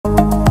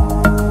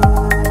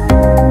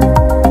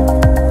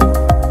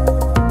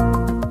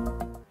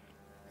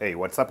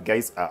What's up,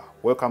 guys?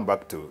 Welcome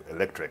back to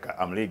Electric.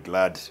 I'm really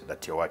glad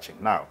that you're watching.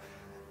 Now,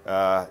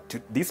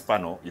 this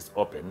panel is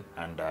open,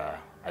 and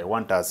I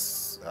want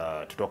us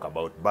to talk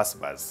about bus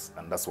bars,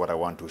 and that's what I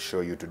want to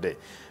show you today.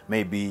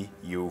 Maybe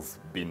you've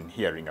been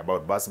hearing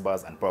about bus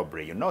bars, and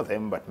probably you know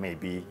them, but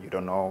maybe you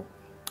don't know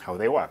how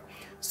they work.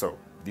 So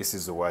this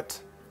is what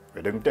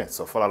we're doing today.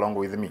 So follow along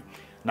with me.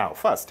 Now,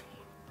 first,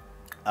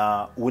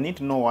 we need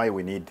to know why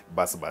we need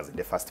bus bars in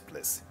the first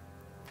place.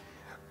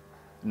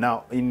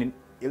 Now,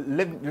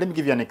 let me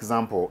give you an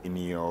example. In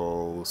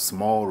your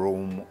small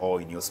room,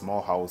 or in your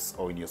small house,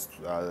 or in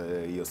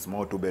your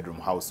small two-bedroom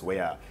house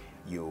where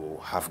you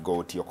have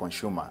got your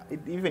consumer,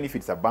 even if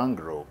it's a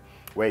bungalow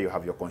where you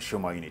have your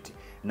consumer unit.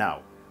 Now,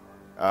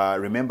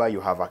 remember,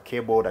 you have a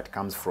cable that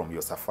comes from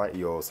your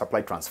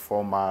supply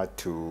transformer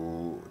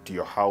to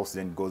your house,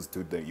 then goes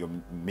to your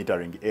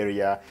metering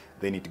area.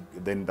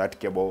 Then that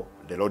cable,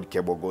 the load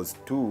cable, goes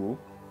to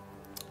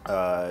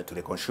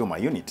the consumer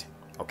unit.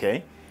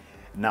 Okay.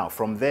 Now,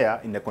 from there,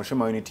 in the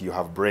consumer unit, you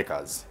have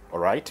breakers, all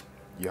right?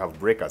 You have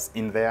breakers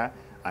in there,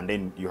 and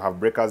then you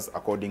have breakers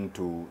according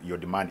to your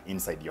demand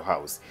inside your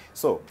house.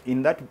 So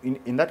in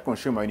that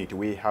consumer unit,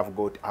 we have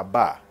got a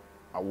bar,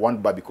 one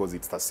bar because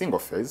it's a single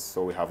phase.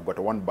 So we have got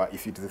one bar.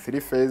 If it's a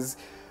three-phase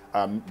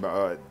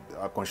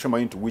a consumer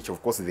unit, which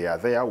of course they are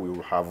there, we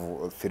will have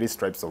three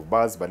stripes of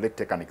bars. But let's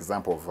take an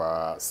example of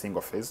a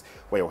single phase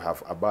where we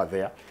have a bar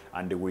there,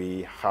 and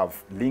we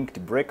have linked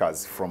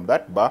breakers from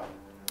that bar,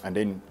 and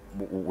then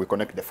we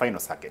connect the final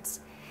circuits.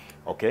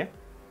 Okay.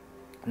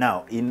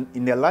 Now,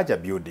 in a larger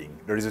building,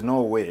 there is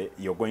no way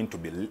you're going to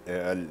be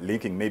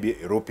linking, maybe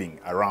roping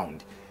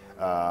around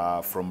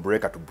from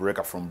breaker to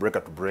breaker, from breaker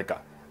to breaker.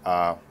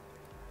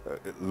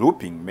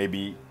 Looping,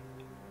 maybe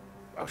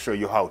I'll show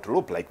you how to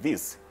loop like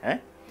this.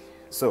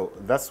 So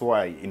that's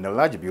why in a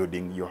large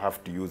building you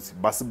have to use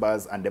bus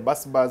bars, and the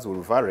bus bars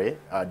will vary,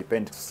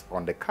 depends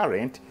on the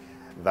current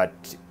that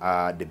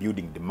the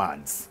building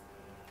demands.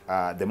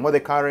 The more the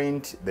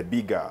current, the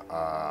bigger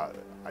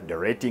the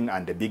rating,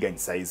 and the bigger in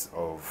size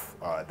of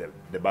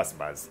the bus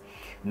bars.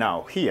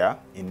 Now, here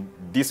in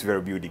this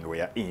very building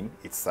we are in,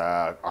 it's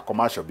a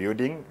commercial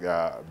building,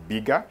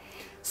 bigger.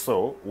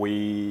 So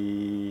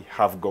we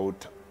have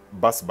got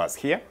bus bars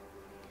here.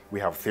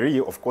 We have three.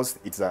 Of course,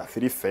 it's a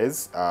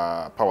three-phase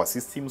power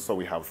system. So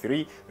we have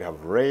three. We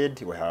have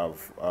red, we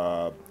have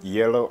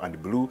yellow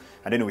and blue,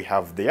 and then we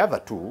have the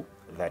other two,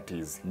 that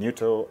is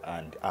neutral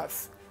and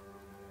earth.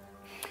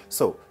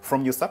 So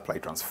from your supply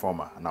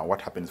transformer, now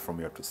what happens from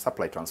your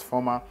supply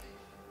transformer?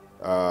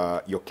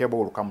 Your cable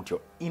will come to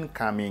your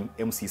incoming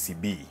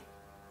MCCB.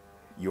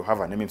 You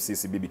have an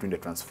MCCB between the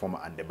transformer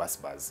and the bus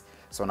bars.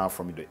 So now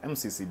from the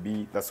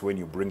MCCB, that's when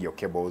you bring your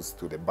cables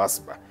to the bus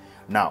bar.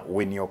 Now,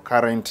 when your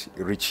current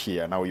reach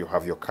here, now you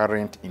have your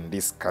current in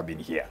this cabin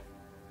here.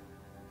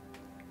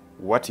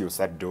 What you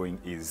start doing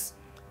is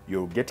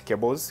you'll get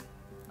cables.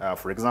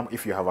 For example,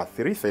 if you have a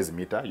three-phase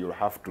meter, you'll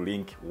have to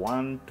link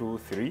 1, 2,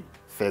 3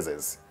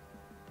 phases.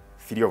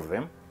 3 of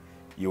them.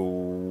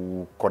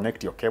 You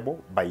connect your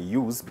cable by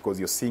use, because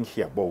you're seeing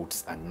here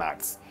bolts and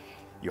nuts.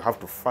 You have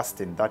to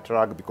fasten that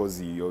rag,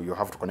 because you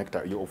have to connect.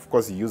 Of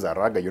course, you use a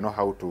ragger. You know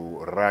how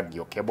to rag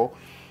your cable.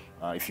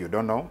 If you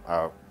don't know,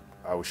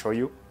 I will show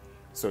you.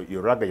 So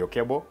you ragger your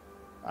cable,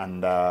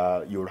 and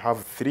you'll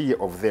have 3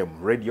 of them,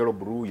 red, yellow,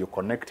 blue. You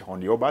connect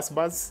on your bus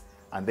bars,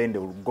 and then they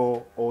will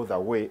go all the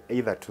way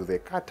either to the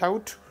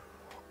cutout,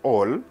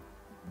 or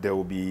they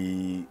will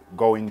be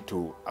going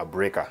to a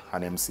breaker,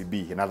 an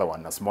MCB, another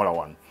one, a smaller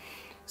one.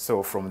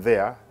 So from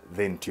there,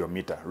 then to your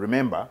meter.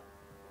 Remember,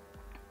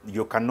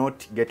 you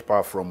cannot get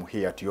power from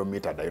here to your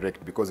meter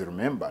direct, because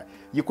remember,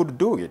 you could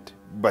do it,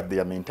 but they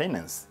are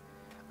maintenance.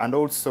 And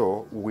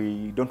also,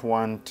 we don't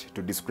want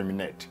to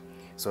discriminate.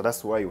 So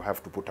that's why you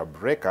have to put a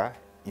breaker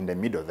in the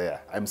middle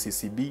there,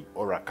 MCCB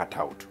or a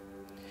cutout.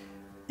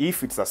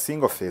 If it's a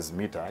single phase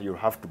meter, you'll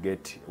have to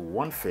get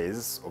one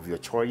phase of your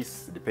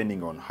choice,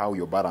 depending on how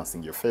you're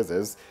balancing your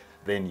phases.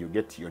 Then you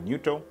get your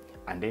neutral,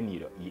 and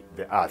then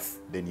the earth,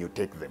 then you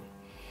take them.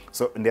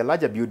 So in the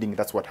larger building,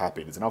 that's what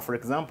happens. Now, for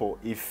example,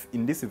 if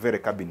in this very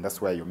cabin,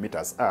 that's where your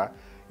meters are,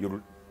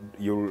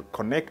 you'll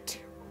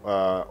connect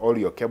all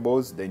your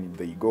cables, then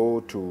they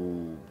go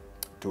to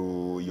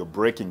your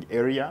breaking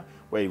area,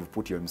 where you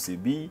put your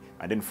MCB,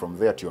 and then from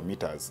there to your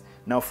meters.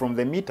 Now from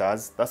the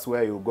meters, that's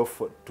where you go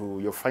to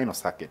your final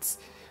circuits.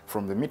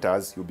 From the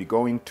meters, you'll be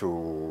going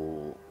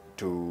to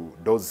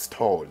those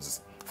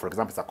stores. For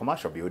example, it's a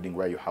commercial building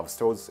where you have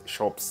stores,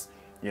 shops,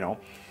 you know.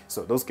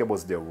 So those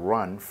cables, they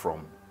run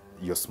from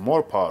your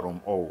small power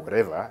room or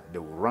whatever, they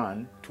will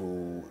run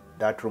to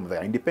that room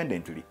there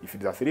independently. If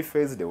it's a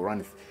three-phase, they will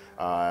run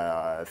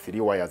 3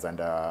 wires and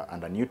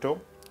a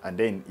neutral. And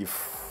then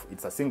if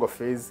it's a single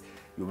phase,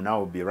 you will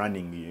now be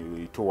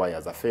running 2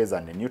 wires, a phase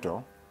and a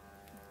neutral,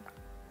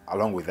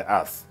 along with the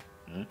earth.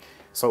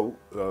 So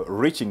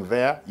reaching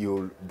there,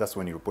 that's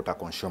when you put a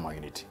consumer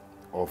unit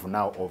over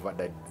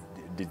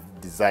the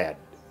desired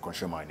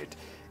consumer unit.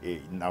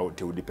 Now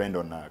it will depend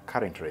on the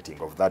current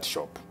rating of that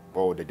shop,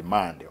 or the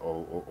demand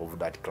of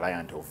that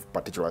client of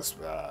particular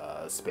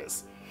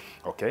space.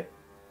 Okay.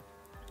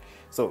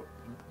 So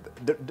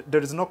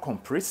there is no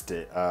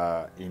complexity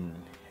in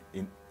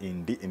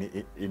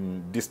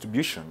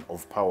distribution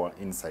of power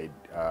inside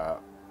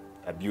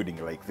a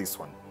building like this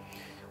one.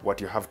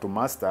 What you have to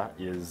master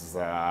is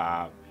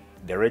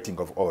the rating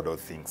of all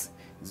those things.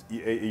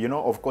 You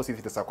know, of course, if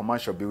it is a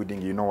commercial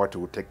building, you know what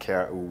will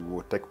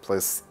take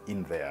place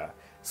in there.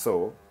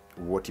 So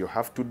what you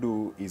have to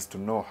do is to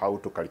know how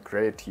to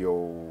calculate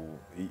your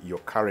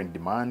current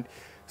demand,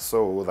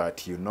 so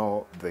that you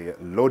know the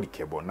load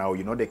cable. Now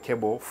you know the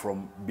cable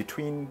from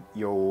between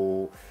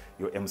your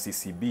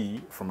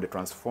MCCB, from the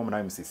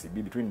transformer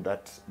MCCB, between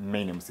that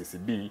main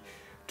MCCB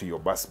to your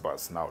bus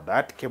bars. Now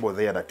that cable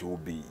there that will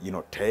be, you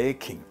know,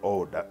 taking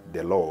all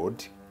the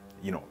load,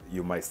 you know,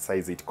 you must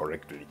size it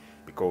correctly,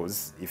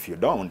 because if you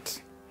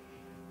don't,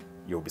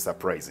 you'll be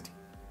surprised.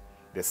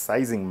 The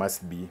sizing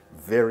must be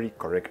very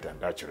correct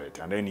and accurate,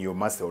 and then you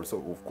must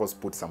also, of course,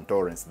 put some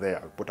tolerance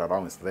there, put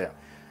allowance there,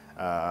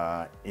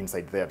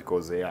 inside there,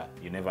 because yeah,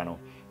 you never know.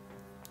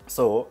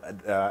 So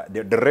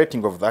the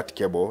rating of that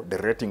cable, the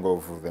rating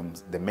of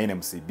the main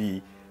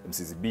MCCB,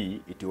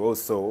 it will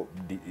also,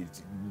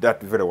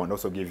 that very one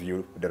also give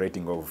you the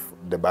rating of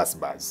the bus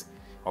bars.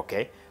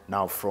 Okay,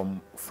 now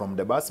from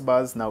the bus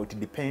bars, now it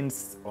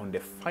depends on the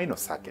final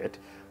circuit,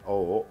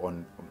 or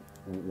on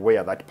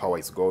where that power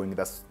is going.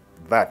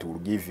 That will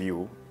give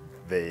you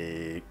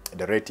the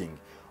rating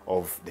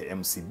of the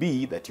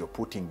MCB that you're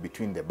putting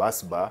between the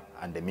bus bar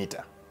and the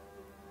meter.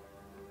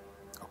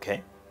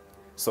 Okay,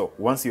 so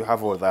once you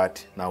have all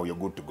that, now you're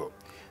good to go.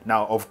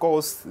 Now, of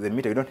course, the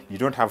meter, you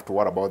don't have to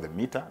worry about the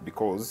meter,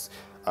 because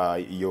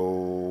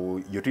your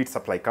utility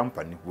supply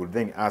company will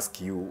then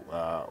ask you,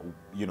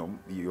 you know,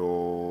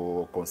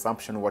 your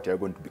consumption, what you're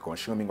going to be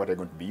consuming, what you're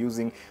going to be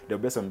using. They'll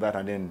base on that,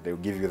 and then they'll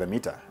give you the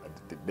meter.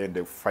 Then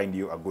they'll find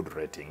you a good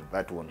rating.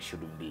 That one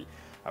shouldn't be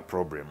a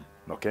problem.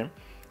 Okay,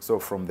 so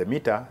from the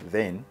meter,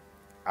 then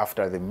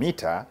after the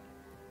meter,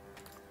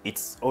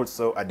 it's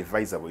also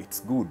advisable, it's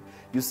good.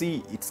 You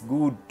see, it's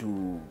good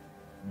to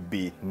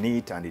be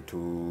neat and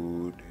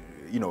to,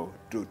 you know,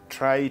 to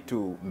try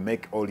to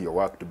make all your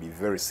work to be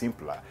very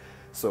simpler.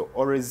 So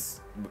always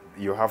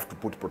you have to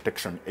put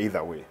protection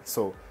either way.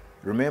 So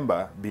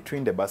remember,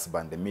 between the bus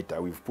bar and the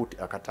meter, we've put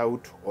a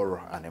cutout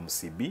or an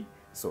MCB.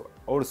 So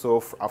also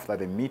after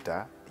the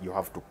meter, you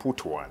have to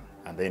put one,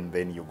 and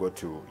then you go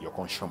to your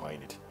consumer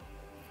unit.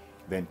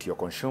 Then to your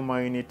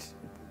consumer unit,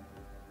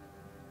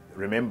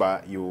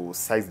 remember, you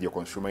size your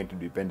consumer unit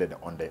dependent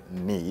on the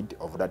need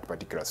of that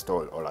particular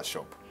store or a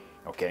shop.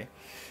 Okay,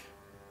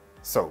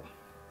 so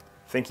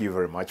thank you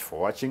very much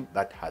for watching.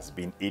 That has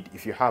been it.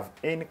 If you have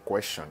any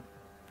question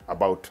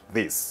about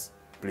this,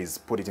 please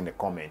put it in the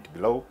comment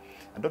below,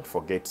 and don't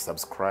forget to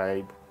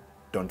subscribe.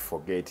 Don't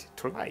forget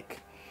to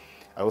like.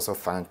 I also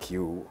thank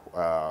you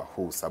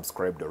who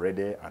subscribed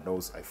already, and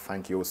also I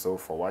thank you also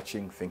for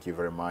watching. Thank you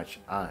very much,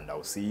 and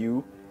I'll see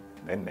you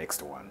in the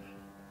next one.